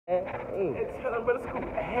tell them brother school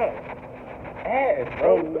ass,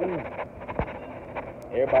 bro.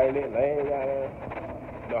 Everybody in that lane got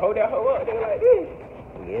to hold that hoe up, nigga, like this.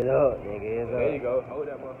 Get up, nigga, get up. There you go, hold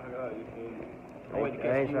that motherfucker up, you feel me? I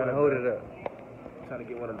ain't trying to hold it up. I'm trying to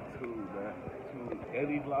get one of the two, man. Two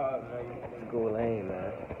daily vlogs, man. School lane,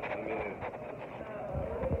 man. Amen.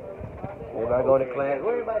 Everybody going to class.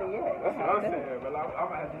 Where everybody at? That's what I'm saying, bro. I'm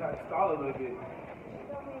gonna have to stall a little bit.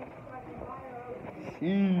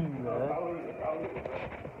 Man.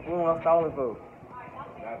 What am I stalling for?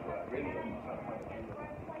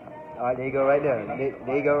 Alright, there you go right there.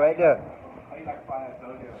 There you go right there.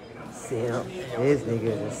 Simp. This nigga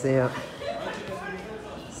is a simp.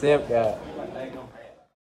 Simp guy.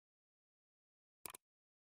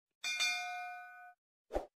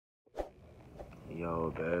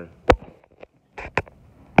 Yo, man.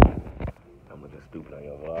 I'm looking stupid on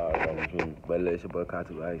your vlog. But it's your boy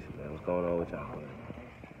Katu Ice, man. What's going on with y'all, man?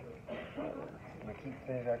 Keep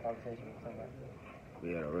finishing our conversation with somebody. We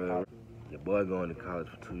had a real. Your boy going to college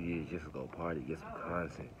for 2 years just to go party, get some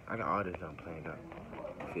content. I got all this done planned out.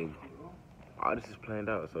 You feel me? All this is planned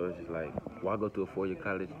out, so it's just like, why go through a 4-year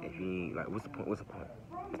college if you ain't, like, what's the point? What's the point?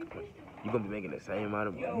 You gonna be making the same amount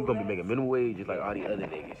of, you gonna be making minimum wage just like all the other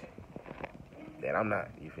niggas. That I'm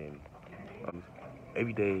not, you feel me?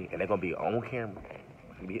 Every day, and they're gonna be on camera.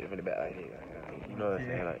 Be hitting from the back like, hey, you know what I'm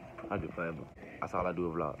saying? Like, I just playing, but that's all I do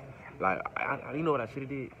is vlog. Like, you know what I should have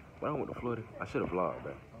did? When I went to Florida, I should have vlogged,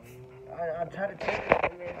 bro. I'm trying to tell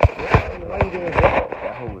you, man. Why you doing that?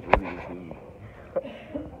 That hoe was really into me.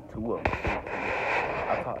 2 of them.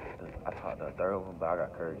 I taught the third one, but I got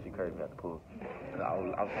courage. She couraged me at the pool. Cause I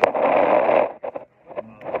was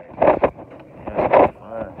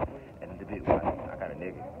fine. And the bitch was like, I got a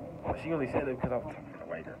nigga. But she only said it because I was talking to the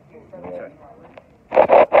white girl.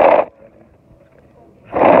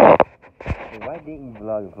 Why didn't you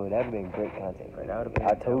vlog it for? That would have been great content, right?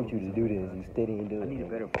 I told you to do this. You still didn't do it. I need a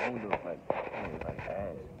better phone though, like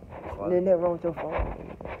ass. There's nothing wrong with your phone.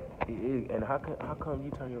 It is, and how come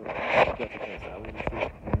you turn your like when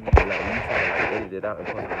you try to like edit it out and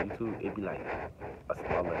post it on YouTube, it'd be like a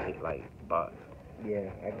smaller hit, like box.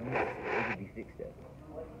 Yeah, it could be fixed up.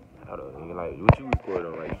 How do like what you record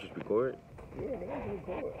on? Like you just record? Yeah, they can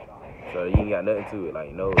record. So you ain't got nothing to it,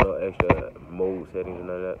 like no extra mode settings and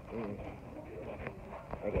none of that.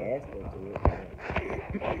 I can ask them to it.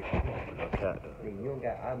 No cap though. You don't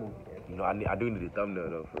got iMovie. You know, I do need a thumbnail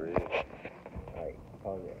though, for real. Alright,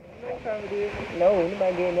 pause it. No,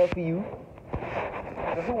 anybody getting that for you?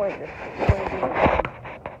 Who ain't that?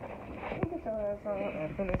 Get your ass on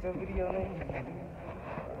and finish your video, nigga.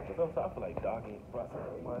 Sometimes I feel like dogging process,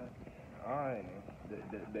 man. Alright,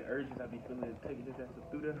 the urges I be feeling taking this ass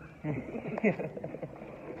through there.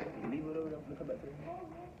 Leave it over there, I'm gonna come back to it.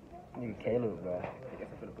 Nigga, Caleb, bro. I guess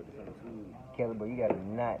I'm finna put this on the tube. Caleb, bro, you got a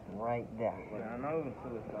knot right there. Yeah, I know. It's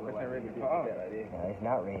ready to fall. No, it's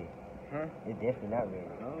not ready. Huh? It's definitely not ready.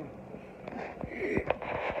 No.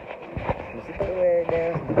 Just sit your ass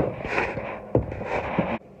down.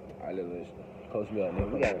 Alright, let's coach me up,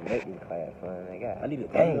 nigga. We gotta make this class fun. I need a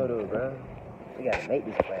thumbnail though, bro. We gotta make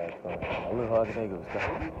this class fun. The only hard to think of is stuff.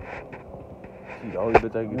 She the only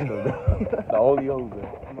bitch I can get thumbnail. The only hoe, bro.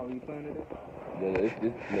 Come on, you playing today? Yeah,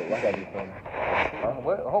 look, watch out this thumbnail.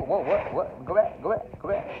 What? Go back.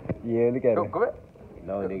 Yeah, look at it. Go back.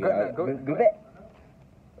 No, nigga. Go back.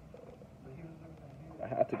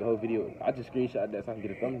 I took a whole video. I just screenshot that so I can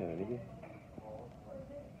get a thumbnail, nigga.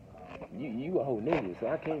 You a whole nigga, so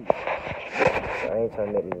I can't. I ain't trying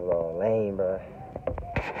to make this long lame, bro.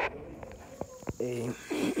 Hey.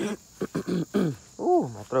 Ooh,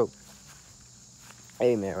 my throat.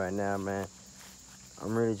 Hey, man, right now, man,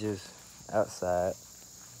 I'm really just outside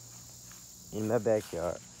in my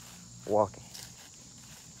backyard walking.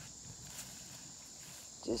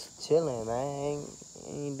 Just chilling, man.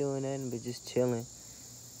 Ain't doing nothing but just chilling.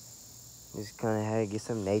 Just kind of had to get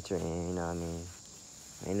some nature in, you know what I mean?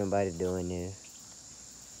 Ain't nobody doing this.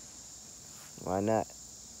 Why not?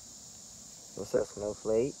 What's up,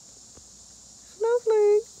 Snowflake?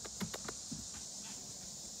 Snowflake!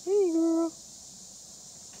 Hey, girl.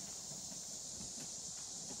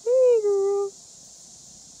 Hey, girl.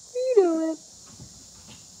 What you doing?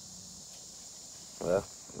 Well,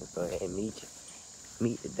 let's go ahead and meet you.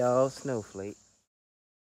 Meet the dog, Snowflake.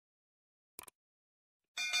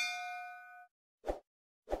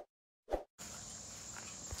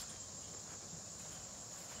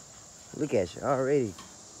 Look at you already.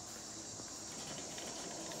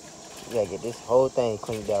 You gotta get this whole thing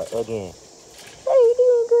cleaned out again. How you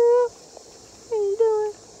doing, girl? How you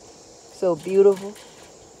doing? So beautiful.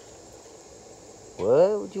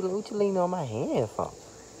 What? What you leaning on my hand for?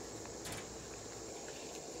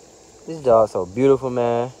 This dog's so beautiful,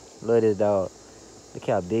 man. Love this dog. Look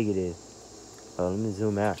how big it is. Oh, let me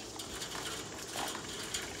zoom out.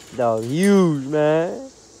 Dog huge, man.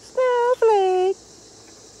 Snowflake.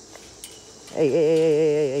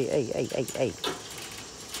 Hey.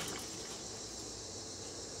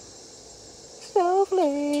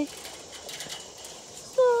 Snowflake.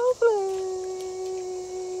 Snowflake.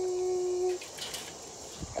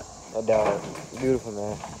 That dog, beautiful,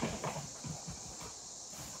 man.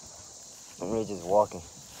 I'm really just walking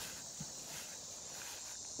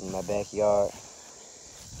in my backyard.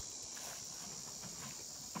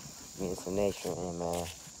 Getting some nature in, man.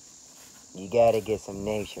 You gotta get some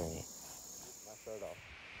nature in. My shirt off.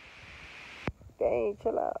 Dang,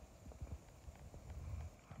 chill out.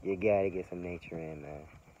 You gotta get some nature in, man.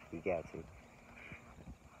 You got to.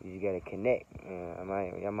 You just gotta connect.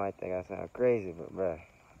 Y'all might think I sound crazy, but bruh,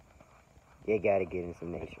 you gotta get in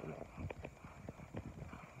some nature, man.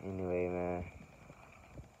 Anyway, man,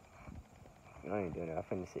 I ain't doing it. I'm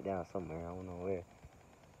finna sit down somewhere. I don't know where.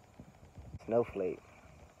 Snowflake.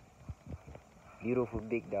 Beautiful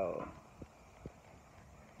big dog.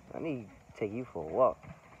 I need to take you for a walk.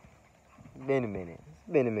 It's been a minute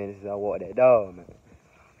since I walked that dog, man.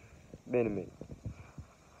 Been a minute.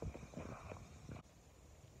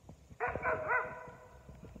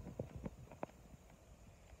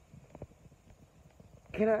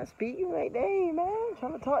 Can I speak? You like, dang, man, I'm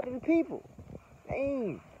trying to talk to the people.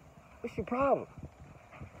 Dang, what's your problem?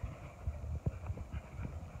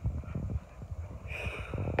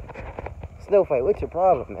 Snowflake, what's your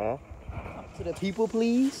problem, man? Talk to the people,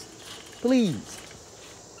 please. Please.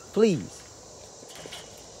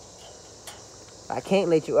 I can't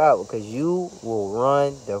let you out because you will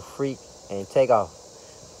run the freak and take off.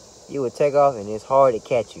 You will take off and it's hard to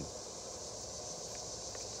catch you.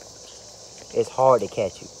 It's hard to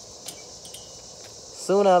catch you.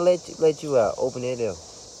 Soon I let you out. Open it up.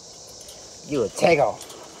 You will take off.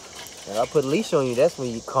 If I put a leash on you, that's when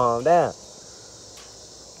you calm down.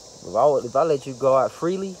 If I let you go out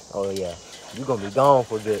freely, oh yeah, you're gonna be gone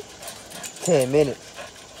for a good 10 minutes.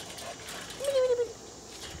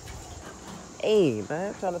 Hey, man,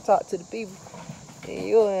 I'm trying to talk to the people. And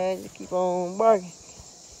you, man, just keep on barking.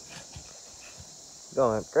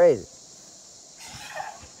 Going crazy.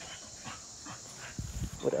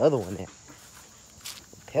 Where the other one at?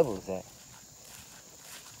 Pebbles at?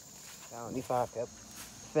 You found pebbles.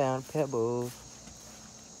 Found pebbles.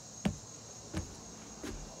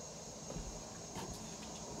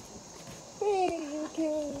 Hey,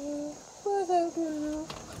 girl. What's up, girl?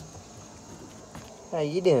 How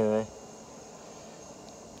you doing?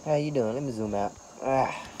 How you doing? Let me zoom out.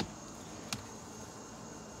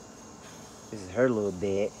 This is her little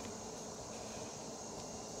bed.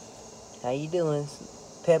 How you doing,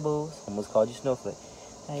 Pebbles? Almost called you Snowflake.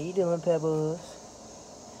 How you doing, Pebbles?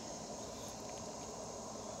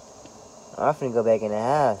 I'm finna go back in the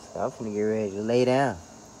house. I'm finna get ready to lay down.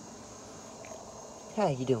 How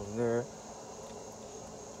you doing, girl?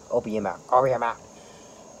 Open your mouth. Open your mouth.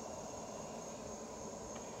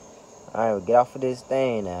 Alright, well, get off of this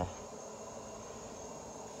thing now.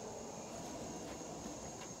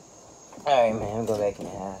 Alright, man, I'm going back in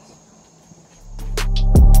the house.